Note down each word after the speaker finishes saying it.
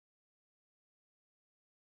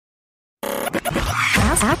Ask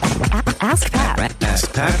Pat.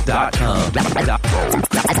 AskPat.com.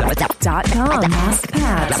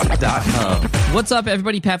 AskPat.com. What's up,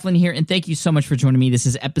 everybody? Pat Flynn here, and thank you so much for joining me. This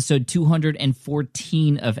is episode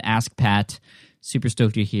 214 of Ask Pat. Super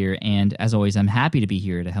stoked you're here, and as always, I'm happy to be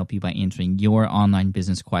here to help you by answering your online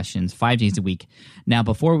business questions 5 days a week. Now,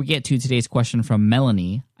 before we get to today's question from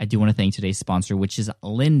Melanie, I do want to thank today's sponsor, which is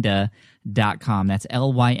lynda.com. That's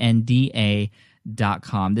LYNDA.com.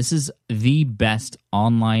 This is the best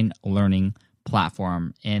online learning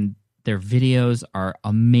platform, and their videos are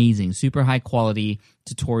amazing. Super high quality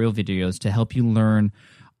tutorial videos to help you learn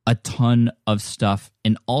a ton of stuff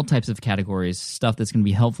in all types of categories, stuff that's going to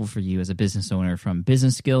be helpful for you as a business owner, from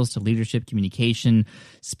business skills to leadership, communication,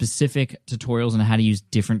 specific tutorials on how to use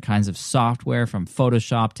different kinds of software, from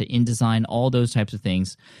Photoshop to InDesign, all those types of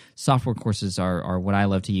things. Software courses are what I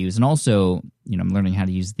love to use. And also, I'm learning how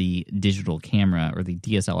to use the digital camera or the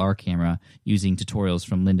DSLR camera using tutorials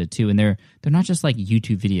from Lynda too. And they're not just like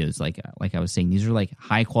YouTube videos, like I was saying. These are like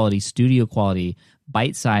high quality, studio quality,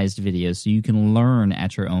 bite-sized videos, so you can learn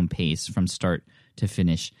at your own pace from start to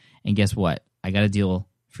finish. And guess what? I got a deal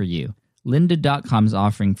for you. Lynda.com is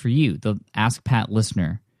offering for you, the Ask Pat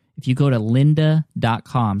listener. If you go to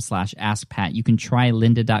lynda.com/askpat, you can try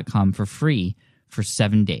lynda.com for free for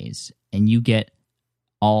 7 days, and you get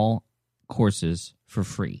all courses for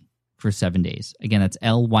free for 7 days. Again, that's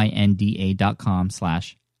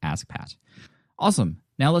lynda.com/askpat. Awesome.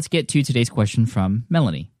 Now let's get to today's question from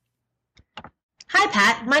Melanie. Hi,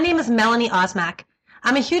 Pat. My name is Melanie Osmak.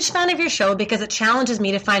 I'm a huge fan of your show because it challenges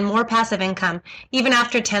me to find more passive income, even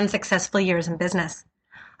after 10 successful years in business.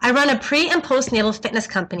 I run a pre- and postnatal fitness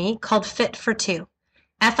company called Fit for Two,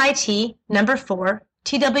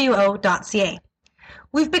 FIT4TWO.ca.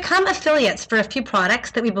 We've become affiliates for a few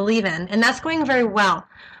products that we believe in, and that's going very well.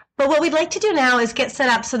 But what we'd like to do now is get set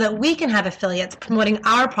up so that we can have affiliates promoting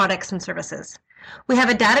our products and services. We have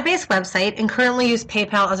a database website and currently use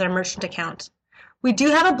PayPal as our merchant account. We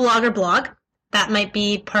do have a blogger blog. That might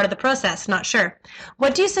be part of the process, not sure.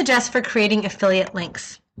 What do you suggest for creating affiliate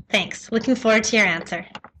links? Thanks. Looking forward to your answer.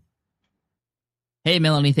 Hey,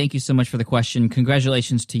 Melanie, thank you so much for the question.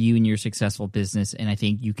 Congratulations to you and your successful business, and I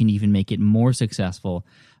think you can even make it more successful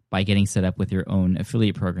by getting set up with your own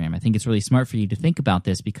affiliate program. I think it's really smart for you to think about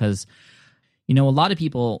this because, a lot of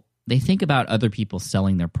people, they think about other people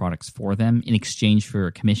selling their products for them in exchange for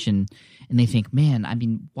a commission, and they think,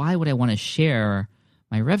 why would I want to share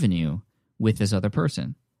my revenue with this other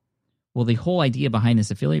person? Well, the whole idea behind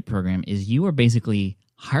this affiliate program is you are basically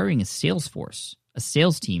hiring a sales force, a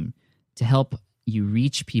sales team, to help you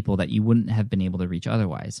reach people that you wouldn't have been able to reach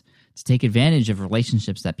otherwise, to take advantage of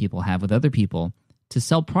relationships that people have with other people, to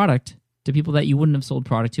sell product to people that you wouldn't have sold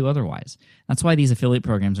product to otherwise. That's why these affiliate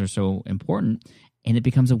programs are so important, and it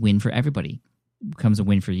becomes a win for everybody. It becomes a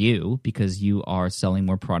win for you because you are selling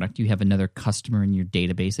more product. You have another customer in your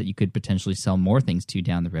database that you could potentially sell more things to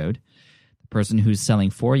down the road. The person who's selling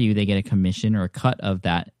for you, they get a commission or a cut of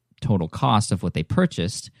that total cost of what they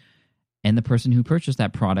purchased, and the person who purchased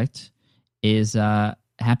that product is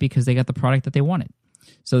happy because they got the product that they wanted.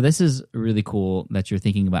 So this is really cool that you're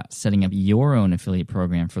thinking about setting up your own affiliate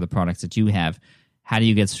program for the products that you have. How do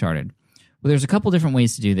you get started? Well, there's a couple different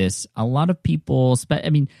ways to do this. A lot of people,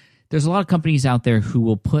 there's a lot of companies out there who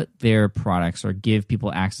will put their products or give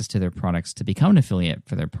people access to their products to become an affiliate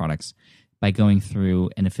for their products by going through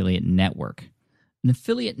an affiliate network. An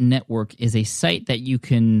affiliate network is a site that you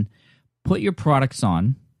can put your products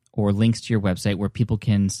on, or links to your website where people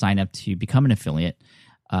can sign up to become an affiliate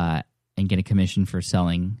and get a commission for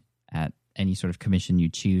selling at any sort of commission you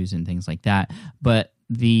choose and things like that. But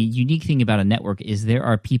the unique thing about a network is there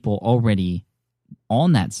are people already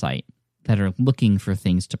on that site that are looking for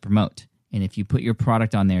things to promote. And if you put your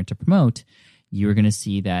product on there to promote, you're going to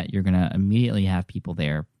see that you're going to immediately have people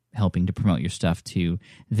there helping to promote your stuff to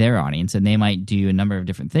their audience. And they might do a number of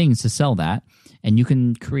different things to sell that. And you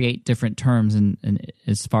can create different terms and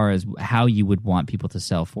as far as how you would want people to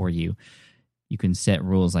sell for you. You can set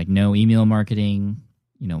rules like no email marketing,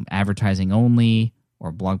 advertising only,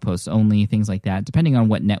 or blog posts only, things like that, depending on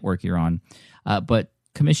what network you're on. But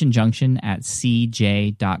Commission Junction at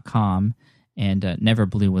cj.com and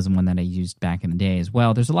Neverblue was the one that I used back in the day as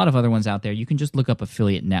well. There's a lot of other ones out there. You can just look up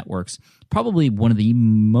affiliate networks. Probably one of the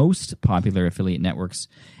most popular affiliate networks,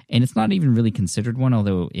 and it's not even really considered one,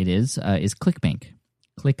 although it is ClickBank.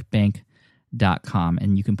 ClickBank.com.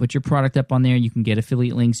 And you can put your product up on there. You can get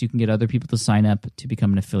affiliate links. You can get other people to sign up to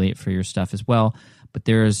become an affiliate for your stuff as well. But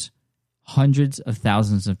there's hundreds of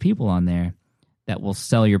thousands of people on there that will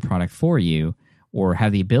sell your product for you or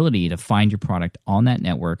have the ability to find your product on that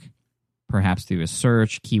network, perhaps through a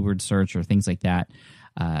search, keyword search, or things like that,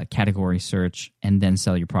 category search, and then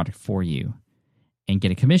sell your product for you and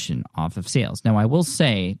get a commission off of sales. Now, I will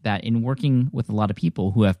say that in working with a lot of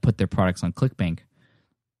people who have put their products on ClickBank,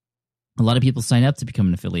 a lot of people sign up to become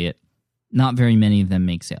an affiliate. Not very many of them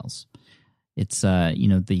make sales. It's,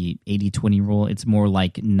 the 80-20 rule. It's more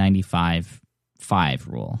like 95-5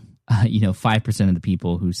 rule. 5% of the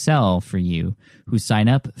people who sell for you, who sign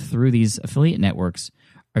up through these affiliate networks,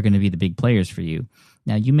 are going to be the big players for you.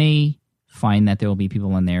 Now, you may find that there will be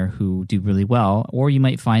people in there who do really well, or you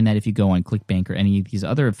might find that if you go on ClickBank or any of these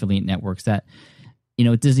other affiliate networks that,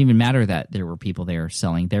 it doesn't even matter that there were people there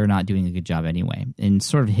selling. They're not doing a good job anyway, and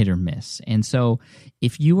sort of hit or miss. And so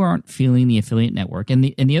if you aren't feeling the affiliate network, and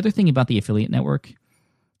the other thing about the affiliate network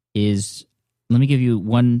is, let me give you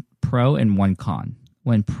one pro and one con.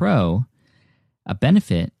 One pro, a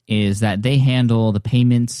benefit, is that they handle the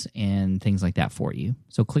payments and things like that for you.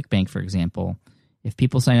 So ClickBank, for example, if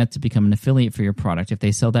people sign up to become an affiliate for your product, if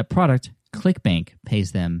they sell that product, ClickBank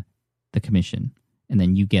pays them the commission, and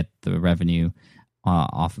then you get the revenue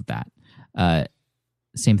off of that.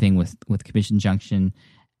 Same thing with Commission Junction.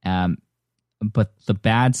 But the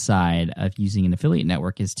bad side of using an affiliate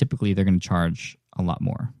network is typically they're going to charge a lot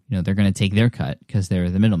more. They're going to take their cut because they're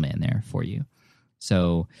the middleman there for you.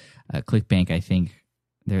 So ClickBank, I think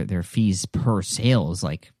their fees per sale is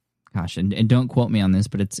like, gosh, and don't quote me on this,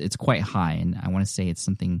 but it's quite high, and I want to say it's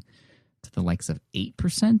something to the likes of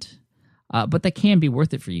 8%. But that can be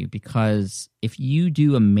worth it for you, because if you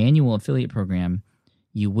do a manual affiliate program,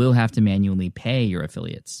 you will have to manually pay your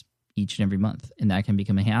affiliates each and every month, and that can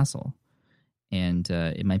become a hassle. And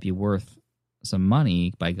it might be worth some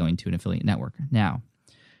money by going to an affiliate network. Now,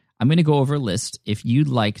 I'm going to go over a list. If you'd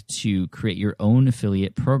like to create your own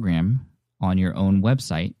affiliate program on your own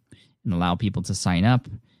website and allow people to sign up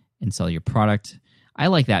and sell your product, I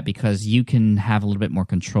like that because you can have a little bit more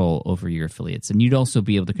control over your affiliates. And you'd also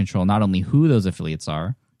be able to control not only who those affiliates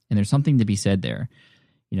are, and there's something to be said there,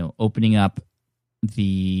 opening up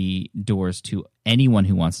the doors to anyone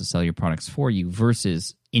who wants to sell your products for you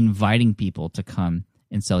versus inviting people to come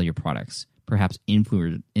and sell your products, perhaps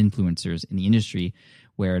influencers in the industry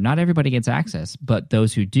where not everybody gets access, but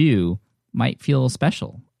those who do might feel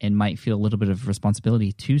special and might feel a little bit of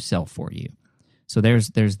responsibility to sell for you. So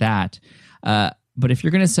there's that. But if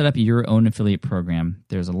you're going to set up your own affiliate program,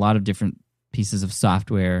 there's a lot of different pieces of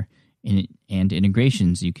software and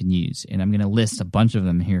integrations you can use. And I'm going to list a bunch of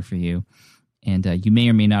them here for you. And you may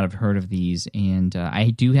or may not have heard of these. And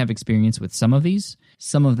I do have experience with some of these.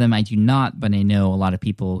 Some of them I do not, but I know a lot of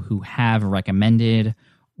people who have recommended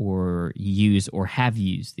or use or have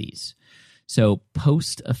used these. So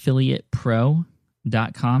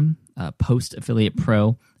postaffiliatepro.com, Post Affiliate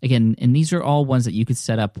Pro. Again, and these are all ones that you could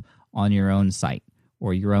set up on your own site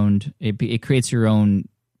or your own. It creates your own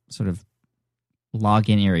sort of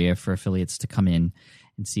login area for affiliates to come in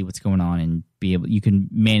and see what's going on and be able. You can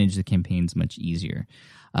manage the campaigns much easier.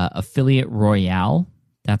 Affiliate Royale.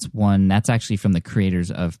 That's one. That's actually from the creators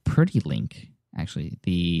of PrettyLink. Actually,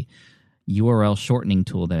 the URL shortening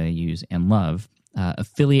tool that I use and love.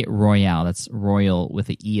 Affiliate Royale. That's Royal with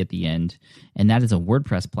an E at the end, and that is a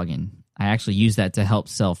WordPress plugin. I actually use that to help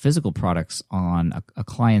sell physical products on a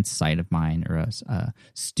client's site of mine or a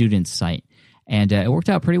student's site. And it worked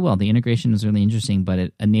out pretty well. The integration was really interesting, but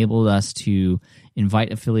it enabled us to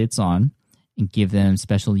invite affiliates on and give them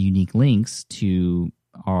special unique links to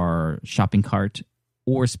our shopping cart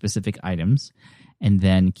or specific items, and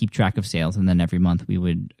then keep track of sales. And then every month we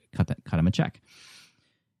would cut them a check.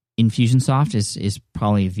 Infusionsoft is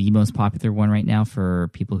probably the most popular one right now for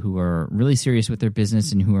people who are really serious with their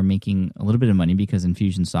business and who are making a little bit of money, because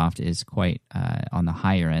Infusionsoft is quite on the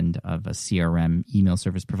higher end of a CRM email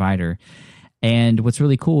service provider. And what's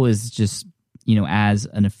really cool is just, as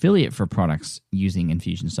an affiliate for products using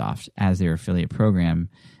Infusionsoft as their affiliate program,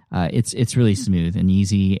 it's really smooth and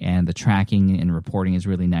easy, and the tracking and reporting is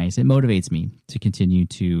really nice. It motivates me to continue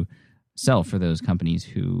to sell for those companies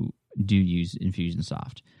who do use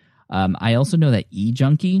Infusionsoft. I also know that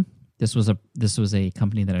eJunkie, this was a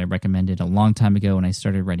company that I recommended a long time ago when I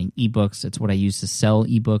started writing ebooks. It's what I use to sell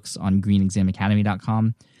ebooks on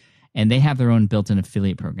greenexamacademy.com, and they have their own built-in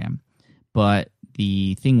affiliate program. But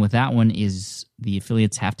the thing with that one is the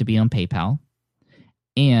affiliates have to be on PayPal,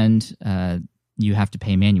 and you have to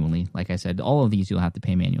pay manually. Like I said, all of these you'll have to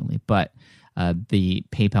pay manually, but the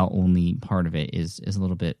PayPal-only part of it is a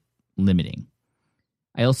little bit limiting.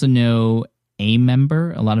 I also know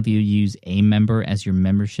Aimember. A lot of you use Aimember as your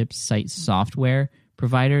membership site software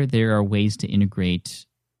provider. There are ways to integrate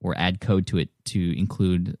or add code to it to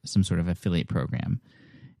include some sort of affiliate program.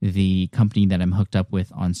 the company that I'm hooked up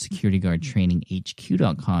with on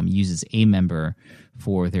SecurityGuardTrainingHQ.com uses Amember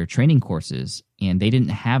for their training courses, and they didn't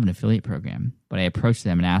have an affiliate program. But I approached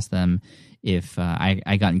them and asked them if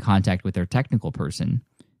I got in contact with their technical person.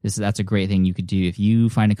 That's a great thing you could do if you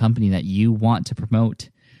find a company that you want to promote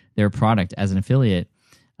their product as an affiliate,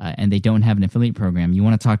 and they don't have an affiliate program. You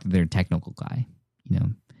want to talk to their technical guy.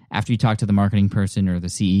 After you talk to the marketing person or the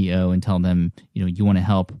CEO and tell them, you want to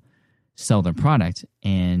help sell their product,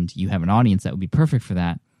 and you have an audience that would be perfect for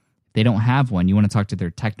that. If they don't have one, you want to talk to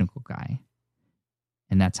their technical guy.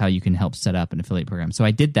 And that's how you can help set up an affiliate program. So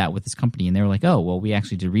I did that with this company, and they were like, oh, well, we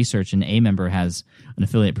actually did research, and Amember has an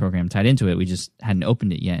affiliate program tied into it. We just hadn't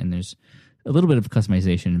opened it yet, and there's a little bit of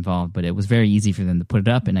customization involved, but it was very easy for them to put it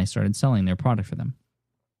up, and I started selling their product for them.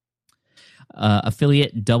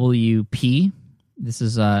 Affiliate WP. This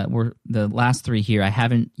is we're the last three here. I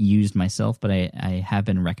haven't used myself, but I have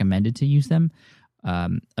been recommended to use them.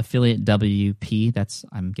 Affiliate WP, that's,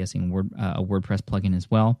 I'm guessing, a WordPress plugin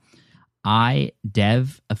as well.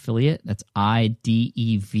 iDev Affiliate, that's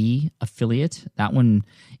IDEV Affiliate. That one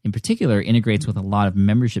in particular integrates with a lot of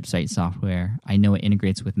membership site software. I know it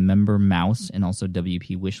integrates with MemberMouse and also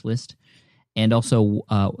WP Wishlist. And also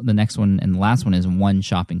the next one and the last one is One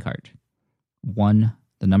Shopping Cart. The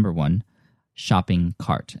number one shopping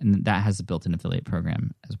cart, and that has a built-in affiliate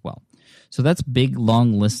program as well. So that's a big,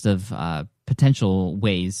 long list of potential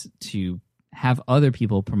ways to have other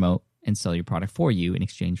people promote and sell your product for you in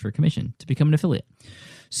exchange for commission to become an affiliate.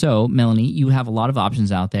 So, Melanie, you have a lot of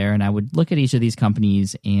options out there, and I would look at each of these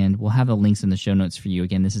companies, and we'll have the links in the show notes for you.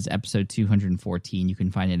 Again, this is episode 214. You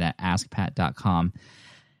can find it at askpat.com.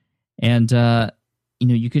 And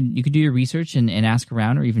you could do your research and ask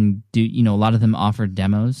around, or even do, a lot of them offer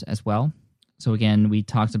demos as well. So again, we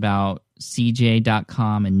talked about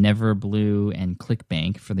CJ.com and Neverblue and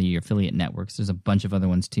ClickBank for your affiliate networks. There's a bunch of other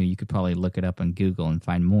ones too. You could probably look it up on Google and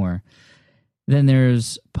find more. Then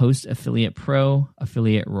there's Post Affiliate Pro,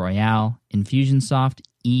 Affiliate Royale, Infusionsoft,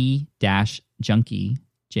 E-Junkie,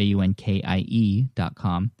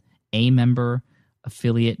 JUNKIE.com, Amember,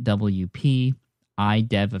 Affiliate WP,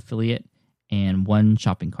 iDev Affiliate, and One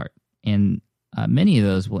Shopping Cart. And many of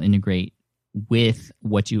those will integrate with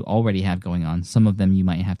what you already have going on. Some of them you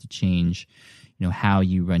might have to change, how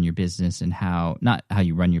you run your business and not how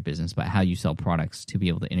you run your business, but how you sell products to be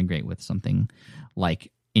able to integrate with something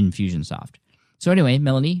like Infusionsoft. So anyway,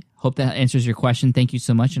 Melanie, hope that answers your question. Thank you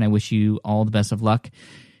so much, and I wish you all the best of luck.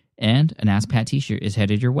 And an Ask Pat t-shirt is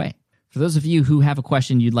headed your way. For those of you who have a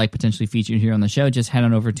question you'd like potentially featured here on the show, just head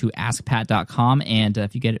on over to askpat.com, and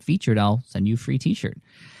if you get it featured, I'll send you a free t-shirt.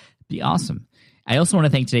 Be awesome. I also want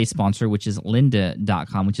to thank today's sponsor, which is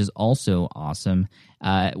lynda.com, which is also awesome.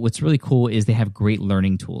 What's really cool is they have great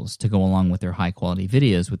learning tools to go along with their high-quality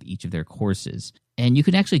videos with each of their courses. And you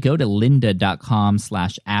can actually go to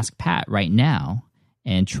lynda.com/askpat right now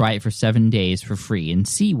and try it for 7 days for free and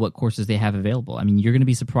see what courses they have available. I mean, you're going to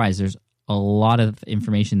be surprised. There's a lot of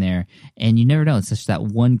information there, and you never know. It's just that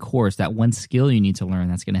one course, that one skill you need to learn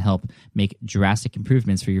that's going to help make drastic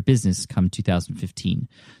improvements for your business come 2015.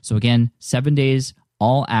 So again, 7 days,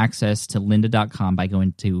 all access to lynda.com by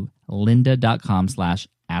going to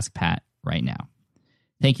lynda.com/askpat right now.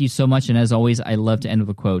 Thank you so much, and as always, I love to end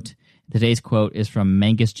with a quote. Today's quote is from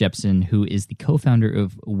Mangus Jepson, who is the co-founder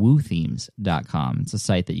of woothemes.com. It's a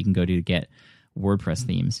site that you can go to get WordPress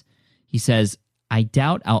themes. He says, "I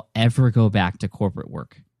doubt I'll ever go back to corporate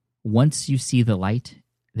work. Once you see the light,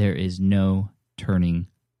 there is no turning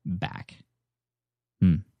back."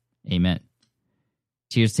 Amen.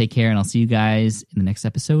 Cheers, take care, and I'll see you guys in the next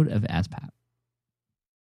episode of Ask Pat.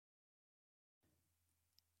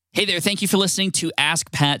 Hey there, thank you for listening to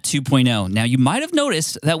Ask Pat 2.0. Now, you might have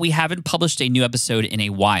noticed that we haven't published a new episode in a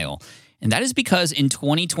while. And that is because in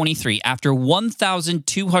 2023, after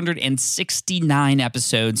 1,269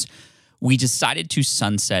 episodes, we decided to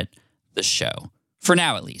sunset the show. For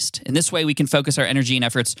now, at least. In this way, we can focus our energy and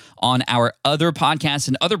efforts on our other podcasts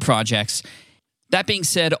and other projects. That being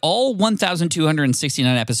said, all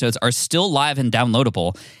 1,269 episodes are still live and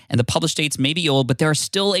downloadable, and the published dates may be old, but there are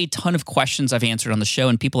still a ton of questions I've answered on the show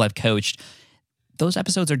and people I've coached. Those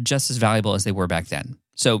episodes are just as valuable as they were back then.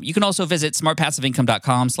 So you can also visit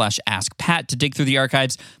smartpassiveincome.com/askpat to dig through the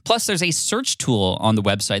archives. Plus, there's a search tool on the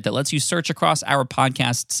website that lets you search across our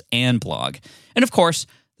podcasts and blog. And of course,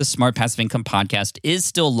 the Smart Passive Income podcast is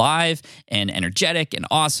still live and energetic and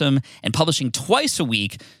awesome and publishing twice a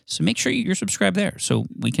week. So make sure you're subscribed there so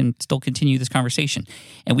we can still continue this conversation.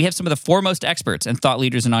 And we have some of the foremost experts and thought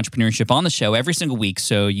leaders in entrepreneurship on the show every single week,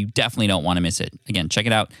 so you definitely don't want to miss it. Again, check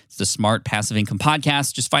it out. It's the Smart Passive Income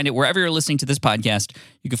podcast. Just find it wherever you're listening to this podcast.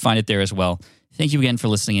 You can find it there as well. Thank you again for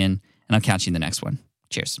listening in, and I'll catch you in the next one.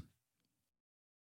 Cheers.